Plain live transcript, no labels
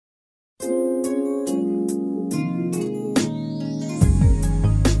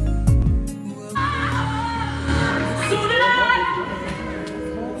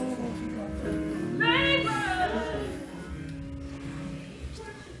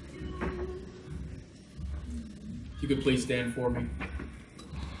If you could please stand for me.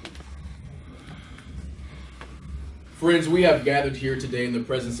 Friends, we have gathered here today in the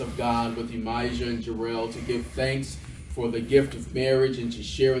presence of God with Elijah and Jarrell to give thanks for the gift of marriage and to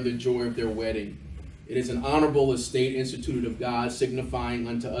share in the joy of their wedding. It is an honorable estate instituted of God, signifying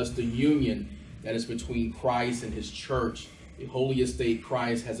unto us the union that is between Christ and his church, the holy estate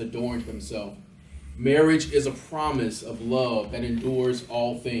Christ has adorned himself. Marriage is a promise of love that endures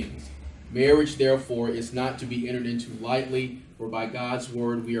all things. Marriage, therefore, is not to be entered into lightly, for by God's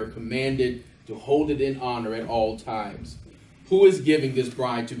word we are commanded to hold it in honor at all times. Who is giving this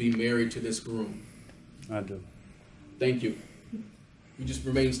bride to be married to this groom? I do. Thank you. We just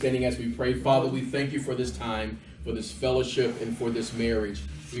remain standing as we pray. Father, we thank you for this time, for this fellowship, and for this marriage.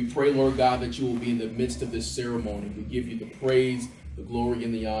 We pray, Lord God, that you will be in the midst of this ceremony. We give you the praise, the glory,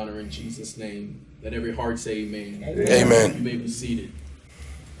 and the honor in Jesus' name. Let every heart say amen. Amen. You may be seated.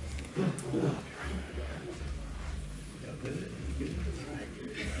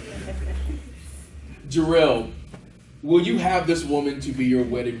 Jarrell, will you have this woman to be your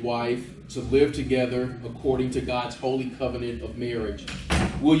wedded wife, to live together according to God's holy covenant of marriage?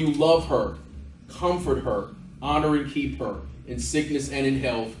 Will you love her, comfort her, honor and keep her in sickness and in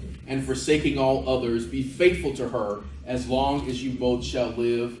health, and forsaking all others, be faithful to her as long as you both shall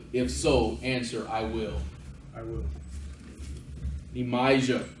live? If so, answer, I will. I will.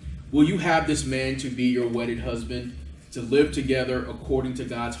 Elijah, will you have this man to be your wedded husband, to live together according to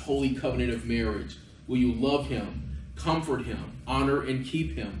God's holy covenant of marriage? Will you love him, comfort him, honor and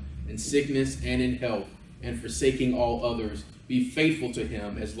keep him in sickness and in health, and forsaking all others, be faithful to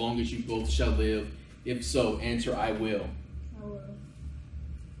him as long as you both shall live? If so, answer, I will. I will.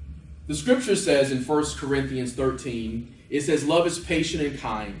 The scripture says in 1 Corinthians 13, it says, love is patient and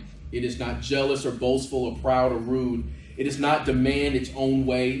kind. It is not jealous or boastful or proud or rude. It does not demand its own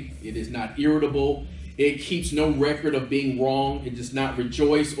way. It is not irritable. It keeps no record of being wrong. It does not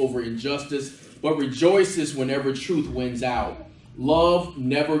rejoice over injustice, but rejoices whenever truth wins out. Love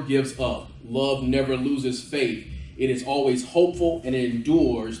never gives up. Love never loses faith. It is always hopeful, and it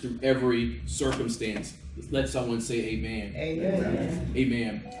endures through every circumstance. Let someone say amen. Amen.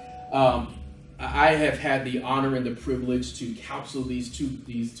 Amen. I have had the honor and the privilege to counsel these two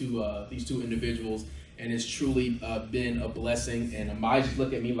individuals, and it's truly been a blessing. And I might just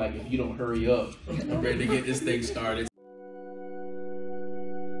look at me like, if you don't hurry up, I'm ready to get this thing started.